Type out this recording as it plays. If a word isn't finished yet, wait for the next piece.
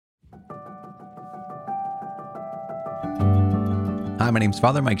Hi, my name's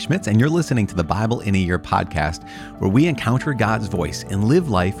Father Mike Schmitz, and you're listening to the Bible in a Year podcast, where we encounter God's voice and live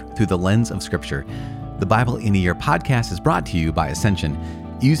life through the lens of Scripture. The Bible in a Year podcast is brought to you by Ascension.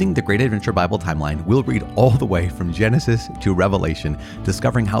 Using the Great Adventure Bible timeline, we'll read all the way from Genesis to Revelation,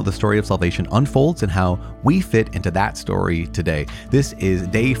 discovering how the story of salvation unfolds and how we fit into that story today. This is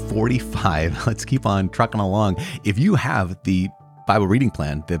day 45. Let's keep on trucking along. If you have the Bible reading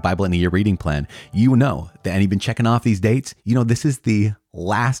plan, the Bible in a Year reading plan, you know that, and you've been checking off these dates, you know this is the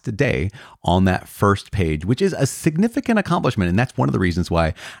last day on that first page, which is a significant accomplishment. And that's one of the reasons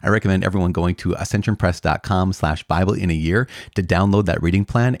why I recommend everyone going to ascensionpress.com/Bible in a Year to download that reading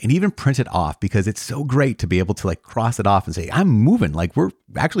plan and even print it off, because it's so great to be able to cross it off and say, I'm moving, we're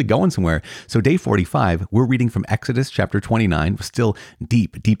actually going somewhere. So day 45, we're reading from Exodus chapter 29. We're still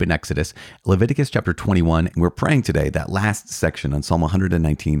deep in Exodus, Leviticus chapter 21. And we're praying today that last section on Psalm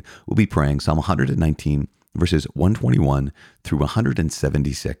 119. We'll be praying Psalm 119, verses 121 through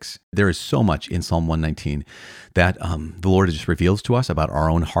 176. There is so much in Psalm 119 that the Lord just reveals to us about our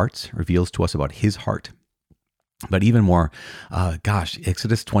own hearts, reveals to us about His heart. But even more,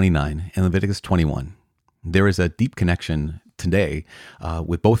 Exodus 29 and Leviticus 21. There is a deep connection today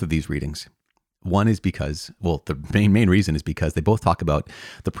with both of these readings. One is because, the main reason is because they both talk about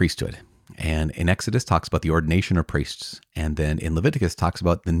the priesthood. And in Exodus talks about the ordination of priests. And then in Leviticus talks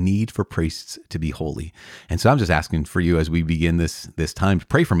about the need for priests to be holy. And so I'm just asking for you as we begin this time to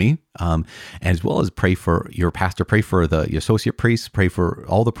pray for me, as well as pray for your pastor, pray for your associate priests, pray for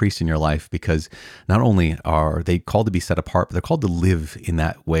all the priests in your life, because not only are they called to be set apart, but they're called to live in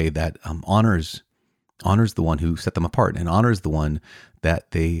that way that honors the one who set them apart and honors the one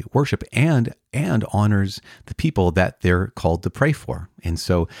that they worship and honors the people that they're called to pray for. And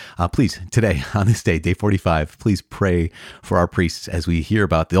so please, today, on this day, day 45, please pray for our priests as we hear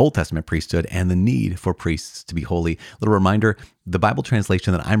about the Old Testament priesthood and the need for priests to be holy. Little reminder, the Bible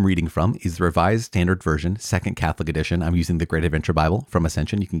translation that I'm reading from is the Revised Standard Version, Second Catholic Edition. I'm using the Great Adventure Bible from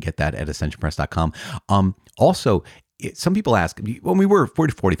Ascension. You can get that at ascensionpress.com. Also, some people ask, when we were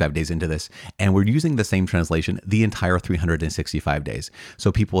 40 to 45 days into this, and we're using the same translation the entire 365 days.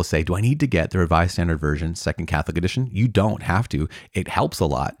 So people will say, do I need to get the Revised Standard Version, Second Catholic Edition? You don't have to. It helps a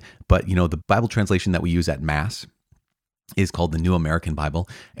lot. But, the Bible translation that we use at Mass is called the New American Bible.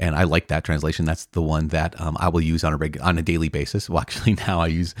 And I like that translation. That's the one that I will use on a daily basis. Well, actually now I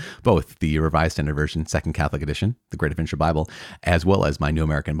use both the Revised Standard Version, Second Catholic Edition, the Great Adventure Bible, as well as my New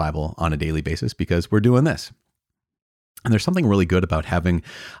American Bible on a daily basis, because we're doing this. And there's something really good about having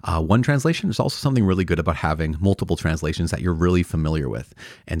one translation. There's also something really good about having multiple translations that you're really familiar with.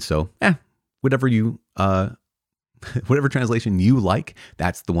 And so, whatever translation you like,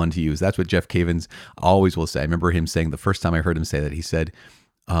 that's the one to use. That's what Jeff Cavins always will say. I remember him saying the first time I heard him say that, he said,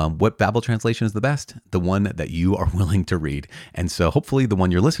 what Bible translation is the best? The one that you are willing to read. And so hopefully the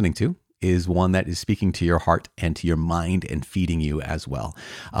one you're listening to is one that is speaking to your heart and to your mind and feeding you as well.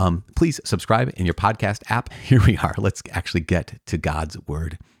 Please subscribe in your podcast app. Here we are. Let's actually get to God's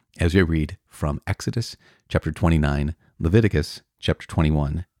word as we read from Exodus chapter 29, Leviticus chapter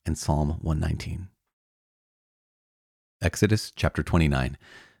 21, and Psalm 119. Exodus chapter 29,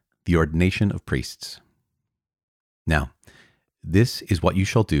 the ordination of priests. Now, this is what you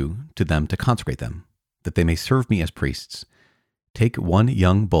shall do to them to consecrate them, that they may serve me as priests. Take 1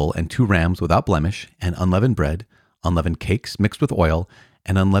 young bull and 2 rams without blemish, and unleavened bread, unleavened cakes mixed with oil,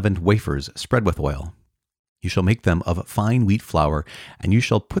 and unleavened wafers spread with oil. You shall make them of fine wheat flour, and you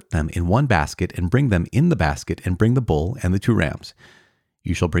shall put them in 1 basket, and bring them in the basket, and bring the bull and the 2 rams.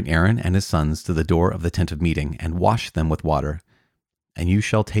 You shall bring Aaron and his sons to the door of the tent of meeting, and wash them with water. And you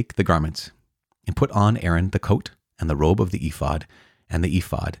shall take the garments, and put on Aaron the coat, and the robe of the ephod, and the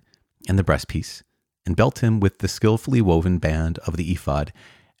breastpiece, and belt him with the skillfully woven band of the ephod,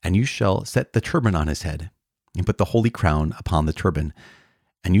 and you shall set the turban on his head, and put the holy crown upon the turban,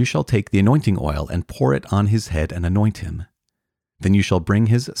 and you shall take the anointing oil, and pour it on his head, and anoint him. Then you shall bring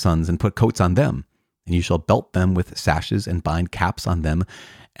his sons, and put coats on them, and you shall belt them with sashes, and bind caps on them,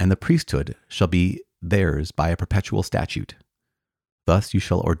 and the priesthood shall be theirs by a perpetual statute. Thus you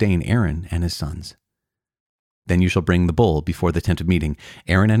shall ordain Aaron and his sons. Then you shall bring the bull before the tent of meeting.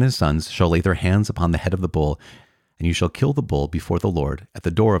 Aaron and his sons shall lay their hands upon the head of the bull, and you shall kill the bull before the Lord at the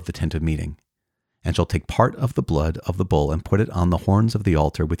door of the tent of meeting, and shall take part of the blood of the bull and put it on the horns of the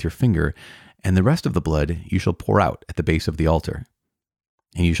altar with your finger, and the rest of the blood you shall pour out at the base of the altar.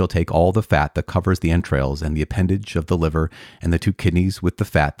 And you shall take all the fat that covers the entrails and the appendage of the liver and the 2 kidneys with the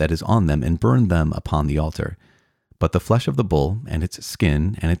fat that is on them, and burn them upon the altar. But the flesh of the bull and its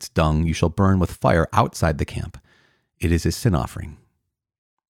skin and its dung you shall burn with fire outside the camp. It is a sin offering.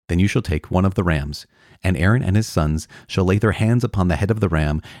 Then you shall take one of the rams, and Aaron and his sons shall lay their hands upon the head of the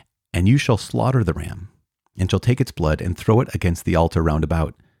ram, and you shall slaughter the ram, and shall take its blood and throw it against the altar round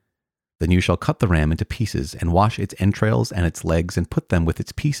about. Then you shall cut the ram into pieces, and wash its entrails and its legs, and put them with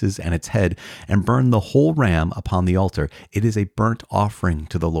its pieces and its head, and burn the whole ram upon the altar. It is a burnt offering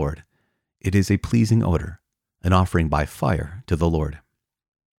to the Lord. It is a pleasing odor, an offering by fire to the Lord.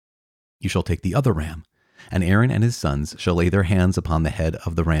 You shall take the other ram, and Aaron and his sons shall lay their hands upon the head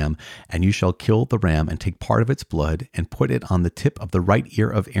of the ram, and you shall kill the ram and take part of its blood, and put it on the tip of the right ear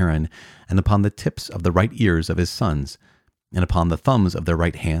of Aaron, and upon the tips of the right ears of his sons, and upon the thumbs of their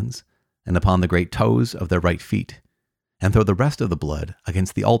right hands, and upon the great toes of their right feet, and throw the rest of the blood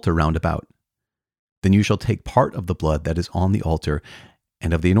against the altar round about. Then you shall take part of the blood that is on the altar,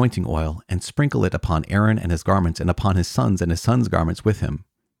 and of the anointing oil, and sprinkle it upon Aaron and his garments, and upon his sons' garments with him.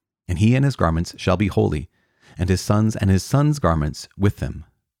 And he and his garments shall be holy, and his sons' garments with them.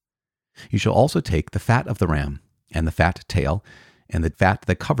 You shall also take the fat of the ram, and the fat tail, and the fat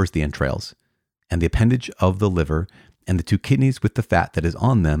that covers the entrails, and the appendage of the liver, and the 2 kidneys with the fat that is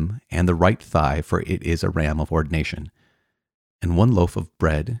on them, and the right thigh, for it is a ram of ordination. And 1 loaf of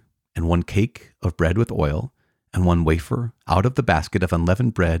bread, and 1 cake of bread with oil, and 1 wafer out of the basket of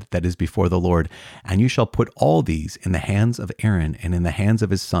unleavened bread that is before the Lord. And you shall put all these in the hands of Aaron and in the hands of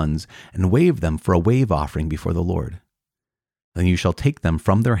his sons, and wave them for a wave offering before the Lord. Then you shall take them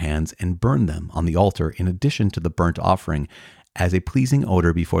from their hands and burn them on the altar in addition to the burnt offering, as a pleasing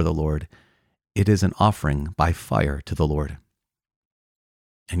odor before the Lord. It is an offering by fire to the Lord.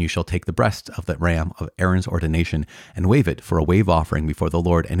 And you shall take the breast of the ram of Aaron's ordination, and wave it for a wave offering before the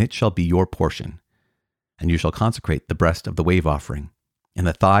Lord, and it shall be your portion. And you shall consecrate the breast of the wave offering, and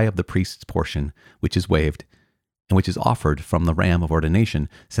the thigh of the priest's portion, which is waved, and which is offered from the ram of ordination,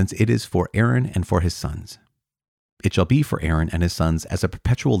 since it is for Aaron and for his sons. It shall be for Aaron and his sons as a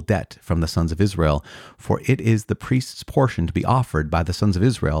perpetual debt from the sons of Israel, for it is the priest's portion to be offered by the sons of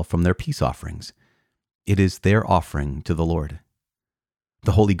Israel from their peace offerings. It is their offering to the Lord.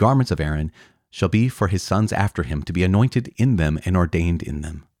 The holy garments of Aaron shall be for his sons after him, to be anointed in them and ordained in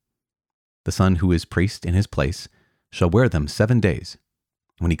them. The son who is priest in his place shall wear them 7 days,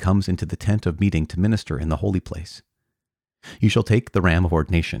 when he comes into the tent of meeting to minister in the holy place. You shall take the ram of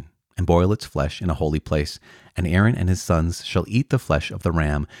ordination, and boil its flesh in a holy place, and Aaron and his sons shall eat the flesh of the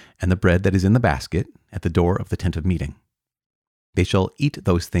ram and the bread that is in the basket at the door of the tent of meeting. They shall eat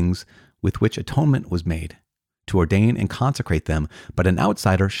those things with which atonement was made, to ordain and consecrate them, but an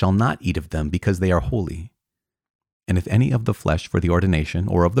outsider shall not eat of them, because they are holy. And if any of the flesh for the ordination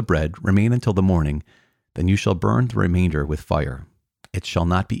or of the bread remain until the morning, then you shall burn the remainder with fire. It shall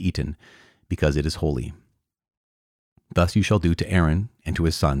not be eaten, because it is holy. Thus you shall do to Aaron and to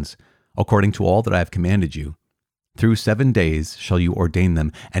his sons, according to all that I have commanded you. Through 7 days shall you ordain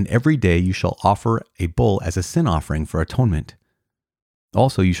them, and every day you shall offer a bull as a sin offering for atonement.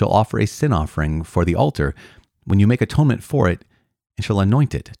 Also you shall offer a sin offering for the altar, when you make atonement for it, and shall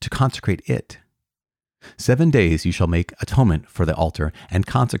anoint it to consecrate it. 7 days you shall make atonement for the altar and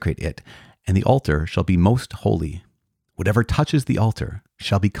consecrate it, and the altar shall be most holy. Whatever touches the altar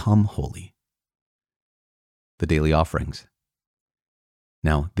shall become holy. The daily offerings.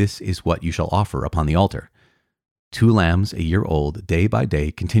 Now this is what you shall offer upon the altar: 2 lambs a year old, day by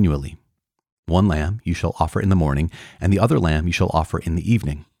day, continually. 1 lamb you shall offer in the morning, and the other lamb you shall offer in the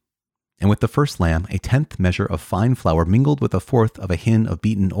evening. And with the first lamb, a 10th measure of fine flour mingled with 1/4 of a hin of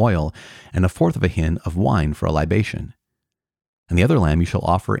beaten oil, and 1/4 of a hin of wine for a libation. And the other lamb you shall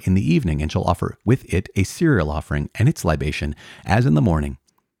offer in the evening, and shall offer with it a cereal offering and its libation, as in the morning,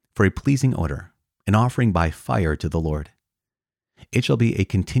 for a pleasing odor, an offering by fire to the Lord. It shall be a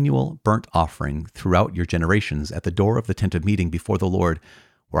continual burnt offering throughout your generations at the door of the tent of meeting before the Lord,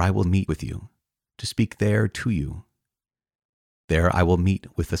 where I will meet with you, to speak there to you. There I will meet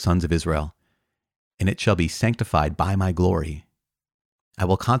with the sons of Israel, and it shall be sanctified by my glory. I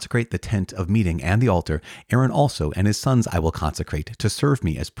will consecrate the tent of meeting and the altar. Aaron also and his sons I will consecrate to serve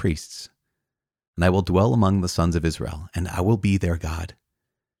me as priests. And I will dwell among the sons of Israel, and I will be their God.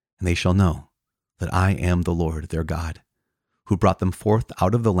 And they shall know that I am the Lord their God, who brought them forth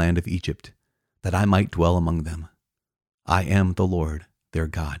out of the land of Egypt, that I might dwell among them. I am the Lord their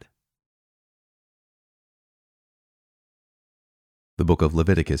God. The book of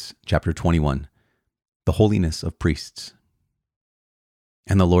Leviticus, chapter 21, the holiness of priests.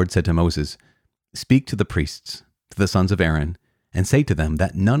 And the Lord said to Moses, "Speak to the priests, to the sons of Aaron, and say to them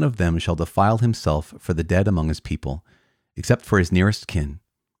that none of them shall defile himself for the dead among his people, except for his nearest kin,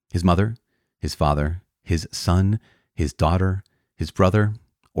 his mother, his father, his son, his daughter, his brother,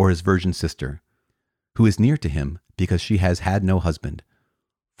 or his virgin sister, who is near to him because she has had no husband.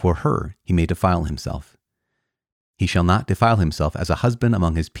 For her he may defile himself. He shall not defile himself as a husband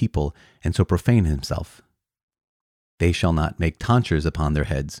among his people, and so profane himself. They shall not make tonsures upon their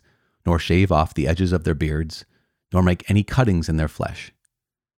heads, nor shave off the edges of their beards, nor make any cuttings in their flesh.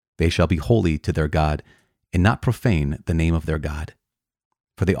 They shall be holy to their God, and not profane the name of their God.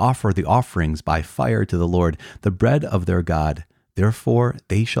 For they offer the offerings by fire to the Lord, the bread of their God. Therefore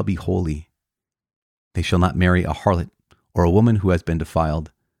they shall be holy. They shall not marry a harlot, or a woman who has been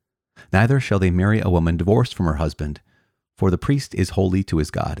defiled. Neither shall they marry a woman divorced from her husband, for the priest is holy to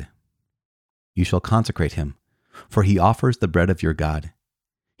his God. You shall consecrate him, for he offers the bread of your God.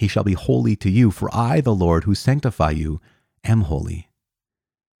 He shall be holy to you, for I, the Lord, who sanctify you, am holy.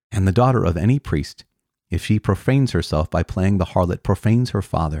 And the daughter of any priest, if she profanes herself by playing the harlot, profanes her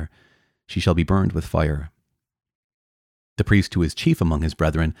father, she shall be burned with fire. The priest who is chief among his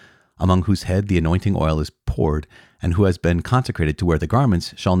brethren, among whose head the anointing oil is poured, and who has been consecrated to wear the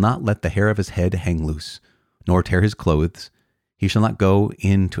garments, shall not let the hair of his head hang loose, nor tear his clothes. He shall not go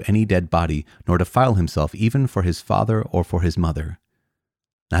in to any dead body, nor defile himself even for his father or for his mother.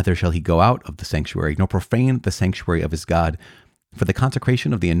 Neither shall he go out of the sanctuary, nor profane the sanctuary of his God, for the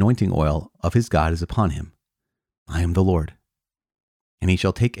consecration of the anointing oil of his God is upon him. I am the Lord. And he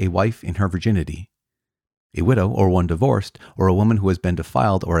shall take a wife in her virginity. A widow, or one divorced, or a woman who has been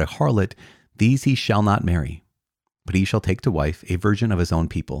defiled, or a harlot, these he shall not marry. But he shall take to wife a virgin of his own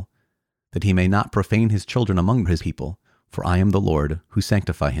people, that he may not profane his children among his people, for I am the Lord who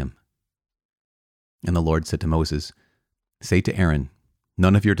sanctify him. And the Lord said to Moses, Say to Aaron,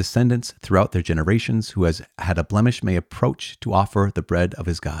 None of your descendants throughout their generations who has had a blemish may approach to offer the bread of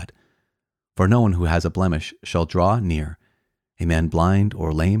his God. For no one who has a blemish shall draw near, a man blind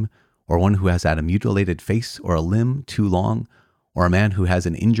or lame, or one who has had a mutilated face or a limb too long, or a man who has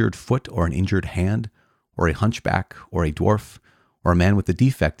an injured foot or an injured hand, or a hunchback or a dwarf, or a man with a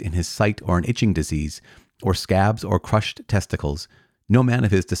defect in his sight or an itching disease, or scabs or crushed testicles. No man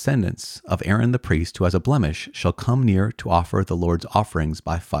of his descendants, of Aaron the priest, who has a blemish, shall come near to offer the Lord's offerings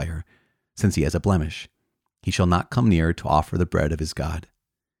by fire, since he has a blemish. He shall not come near to offer the bread of his God.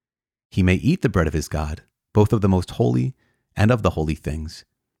 He may eat the bread of his God, both of the most holy and of the holy things,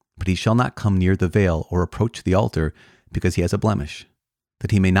 but he shall not come near the veil or approach the altar, because he has a blemish,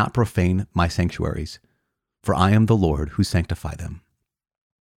 that he may not profane my sanctuaries, for I am the Lord who sanctify them.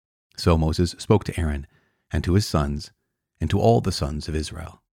 So Moses spoke to Aaron and to his sons and to all the sons of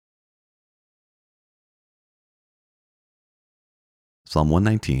Israel. Psalm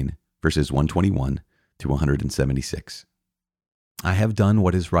 119, verses 121 through 176. I have done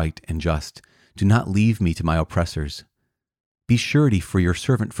what is right and just. Do not leave me to my oppressors. Be surety for your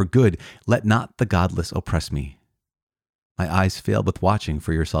servant for good. Let not the godless oppress me. My eyes fail with watching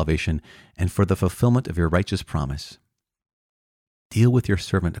for your salvation and for the fulfillment of your righteous promise. Deal with your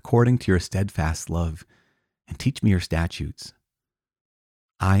servant according to your steadfast love, and teach me your statutes.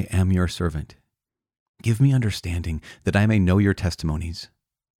 I am your servant. Give me understanding, that I may know your testimonies.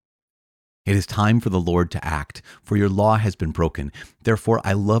 It is time for the Lord to act, for your law has been broken. Therefore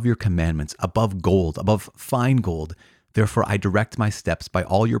I love your commandments above gold, above fine gold. Therefore I direct my steps by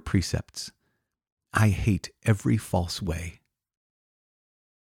all your precepts. I hate every false way.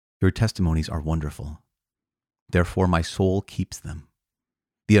 Your testimonies are wonderful. Therefore my soul keeps them.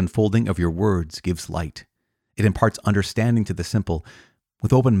 The unfolding of your words gives light. It imparts understanding to the simple.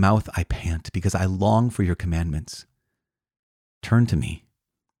 With open mouth I pant, because I long for your commandments. Turn to me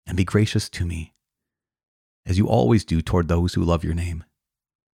and be gracious to me, as you always do toward those who love your name.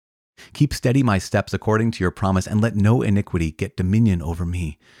 Keep steady my steps according to your promise, and let no iniquity get dominion over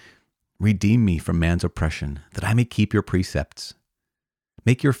me. Redeem me from man's oppression, that I may keep your precepts.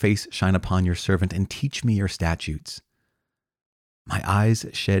 Make your face shine upon your servant, and teach me your statutes. My eyes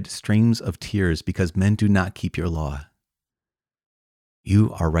shed streams of tears, because men do not keep your law.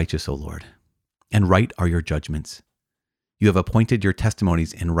 You are righteous, O Lord, and right are your judgments. You have appointed your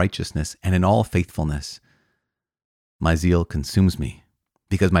testimonies in righteousness and in all faithfulness. My zeal consumes me,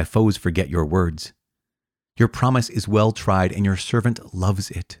 because my foes forget your words. Your promise is well tried, and your servant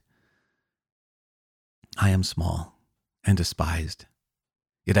loves it. I am small and despised,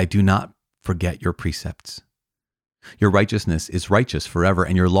 yet I do not forget your precepts. Your righteousness is righteous forever,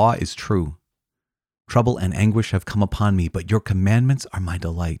 and your law is true. Trouble and anguish have come upon me, but your commandments are my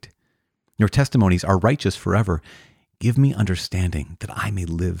delight. Your testimonies are righteous forever. Give me understanding, that I may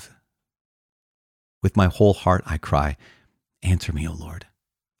live. With my whole heart I cry, answer me, O Lord.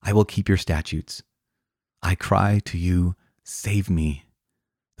 I will keep your statutes. I cry to you, save me,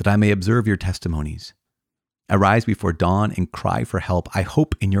 that I may observe your testimonies. I rise before dawn and cry for help. I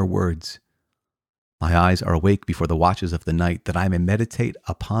hope in your words. My eyes are awake before the watches of the night, that I may meditate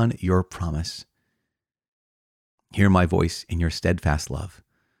upon your promise. Hear my voice in your steadfast love.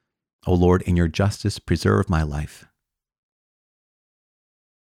 O Lord, in your justice, preserve my life.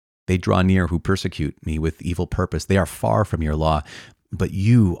 They draw near who persecute me with evil purpose. They are far from your law, but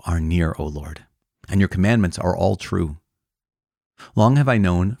you are near, O Lord, and your commandments are all true. Long have I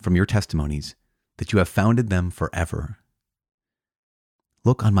known from your testimonies that you have founded them forever.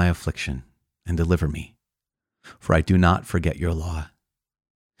 Look on my affliction and deliver me, for I do not forget your law.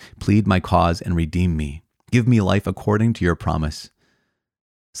 Plead my cause and redeem me. Give me life according to your promise.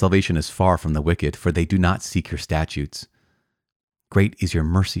 Salvation is far from the wicked, for they do not seek your statutes. Great is your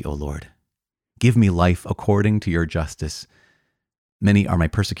mercy, O Lord. Give me life according to your justice. Many are my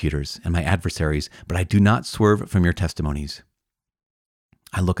persecutors and my adversaries, but I do not swerve from your testimonies.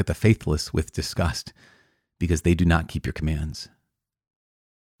 I look at the faithless with disgust, because they do not keep your commands.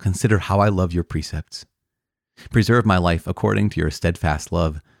 Consider how I love your precepts. Preserve my life according to your steadfast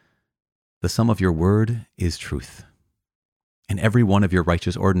love. The sum of your word is truth, and every one of your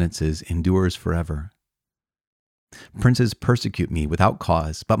righteous ordinances endures forever. Princes persecute me without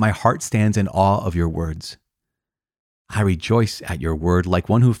cause, but my heart stands in awe of your words. I rejoice at your word like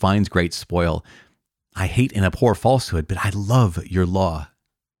one who finds great spoil. I hate and abhor falsehood, but I love your law.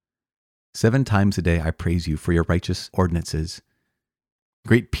 7 times a day I praise you for your righteous ordinances.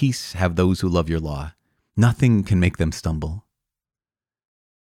 Great peace have those who love your law. Nothing can make them stumble.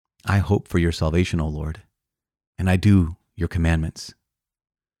 I hope for your salvation, O Lord, and I do your commandments.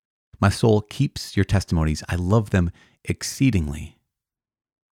 My soul keeps your testimonies. I love them exceedingly.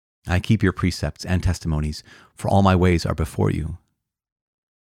 I keep your precepts and testimonies, for all my ways are before you.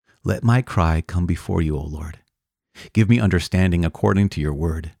 Let my cry come before you, O Lord. Give me understanding according to your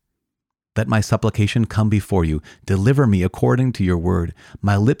word. Let my supplication come before you. Deliver me according to your word.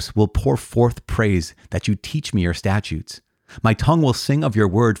 My lips will pour forth praise that you teach me your statutes. My tongue will sing of your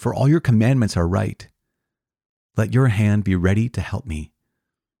word, for all your commandments are right. Let your hand be ready to help me,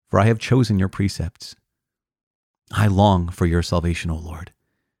 for I have chosen your precepts. I long for your salvation, O Lord,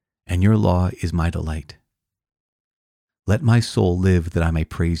 and your law is my delight. Let my soul live that I may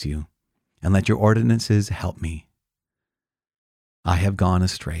praise you, and let your ordinances help me. I have gone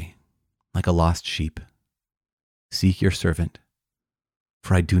astray like a lost sheep. Seek your servant,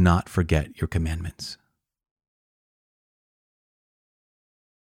 for I do not forget your commandments.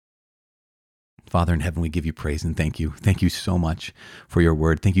 Father in heaven, we give you praise and thank you. Thank you so much for your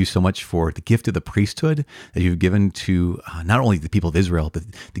word. Thank you so much for the gift of the priesthood that you've given to not only the people of Israel, but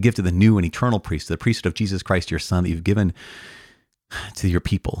the gift of the new and eternal priesthood, the priesthood of Jesus Christ, your Son, that you've given to your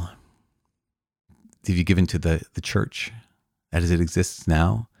people, that you've given to the church as it exists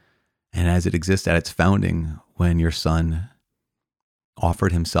now, and as it exists at its founding when your Son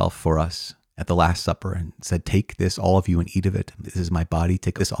offered himself for us at the Last Supper and said, take this, all of you, and eat of it. This is my body.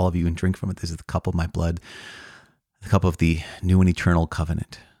 Take this, all of you, and drink from it. This is the cup of my blood, the cup of the new and eternal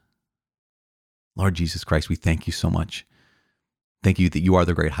covenant. Lord Jesus Christ, we thank you so much. Thank you that you are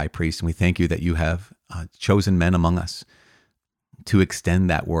the great high priest, and we thank you that you have chosen men among us to extend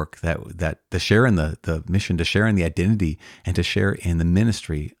that work, that to share in the mission, to share in the identity, and to share in the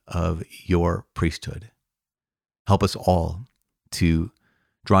ministry of your priesthood. Help us all to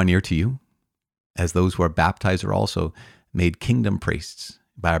draw near to you, as those who are baptized are also made kingdom priests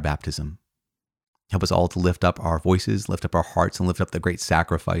by our baptism. Help us all to lift up our voices, lift up our hearts, and lift up the great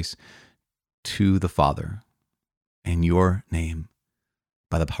sacrifice to the Father in your name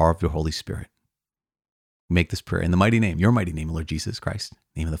by the power of your Holy Spirit. Make this prayer in the mighty name, your mighty name, Lord Jesus Christ,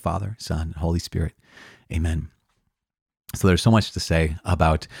 name of the Father, Son, and Holy Spirit. Amen. So there's so much to say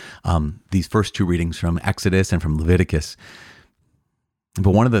about these first 2 readings from Exodus and from Leviticus.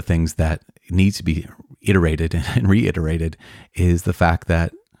 But one of the things that needs to be iterated and reiterated is the fact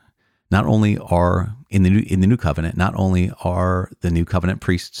that not only are in the new covenant, not only are the new covenant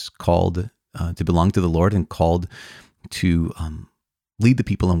priests called to belong to the Lord and called to lead the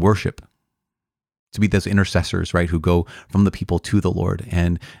people in worship, to be those intercessors, right, who go from the people to the Lord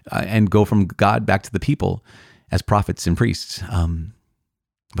and go from God back to the people as prophets and priests,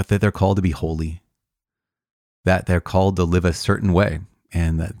 but that they're called to be holy, that they're called to live a certain way,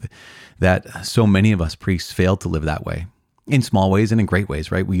 and that so many of us priests fail to live that way in small ways and in great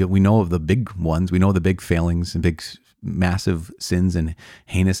ways, right? We know of the big ones, we know the big failings and big massive sins and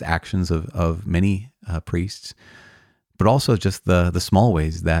heinous actions of many priests, but also just the small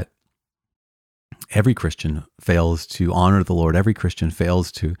ways that every Christian fails to honor the Lord. Every Christian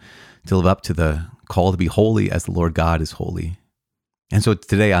fails to live up to the call to be holy as the Lord God is holy. And so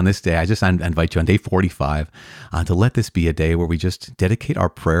today, on this day, I just invite you on day 45 to let this be a day where we just dedicate our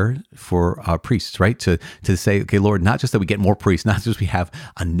prayer for our priests, right? To say, okay, Lord, not just that we get more priests, not just we have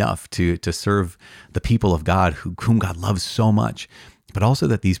enough to serve the people of God whom God loves so much, but also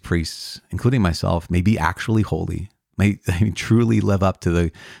that these priests, including myself, may be actually holy, may truly live up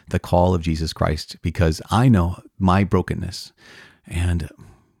to the call of Jesus Christ, because I know my brokenness and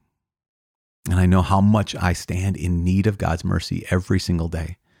I know how much I stand in need of God's mercy every single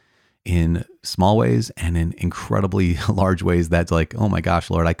day, in small ways and in incredibly large ways. That's like, oh my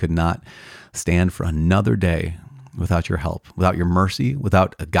gosh, Lord, I could not stand for another day without your help, without your mercy,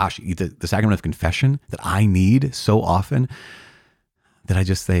 without, the sacrament of confession that I need so often, that I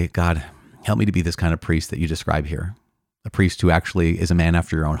just say, God, help me to be this kind of priest that you describe here. A priest who actually is a man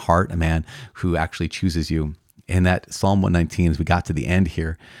after your own heart, a man who actually chooses you. In that Psalm 119, as we got to the end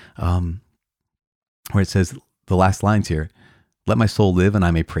here, where it says the last lines here, let my soul live and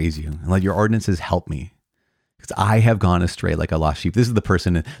I may praise you, and let your ordinances help me, because I have gone astray like a lost sheep. This is the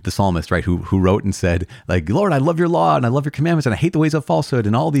person, the psalmist, right, who wrote and said, like, Lord, I love your law and I love your commandments and I hate the ways of falsehood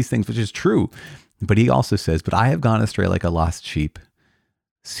and all these things, which is true. But he also says, but I have gone astray like a lost sheep.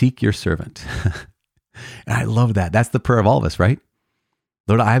 Seek your servant. And I love that. That's the prayer of all of us, right?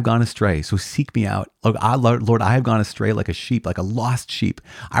 Lord, I have gone astray, so seek me out. Lord, I have gone astray like a sheep, like a lost sheep.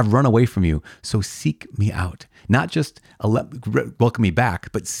 I've run away from you, so seek me out. Not just welcome me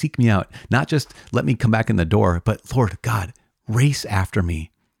back, but seek me out. Not just let me come back in the door, but Lord God, race after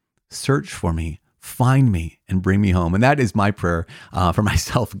me, search for me, find me, and bring me home. And that is my prayer for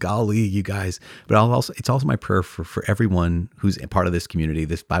myself. Golly, you guys. But it's also my prayer for everyone who's a part of this community,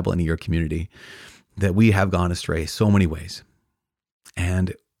 this Bible in a Year community, that we have gone astray so many ways.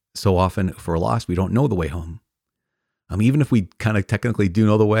 And so often, if we're lost, we don't know the way home. Even if we kind of technically do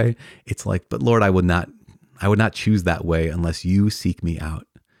know the way, it's like, but Lord, I would not choose that way unless you seek me out.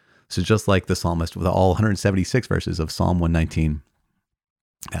 So just like the psalmist with all 176 verses of Psalm 119,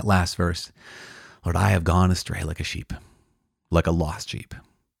 that last verse, Lord, I have gone astray like a sheep, like a lost sheep.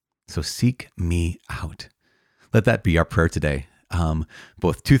 So seek me out. Let that be our prayer today.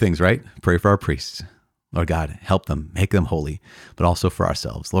 Both two things, right? Pray for our priests. Lord God, help them, make them holy, but also for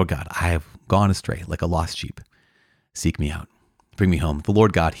ourselves. Lord God, I have gone astray like a lost sheep. Seek me out. Bring me home. The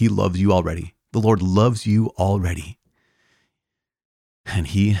Lord God, he loves you already. The Lord loves you already. And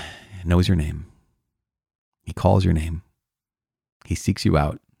he knows your name. He calls your name. He seeks you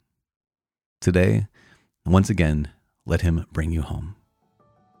out. Today, once again, let him bring you home.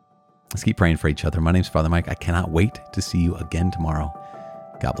 Let's keep praying for each other. My name's Father Mike. I cannot wait to see you again tomorrow.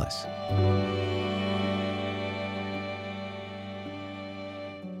 God bless.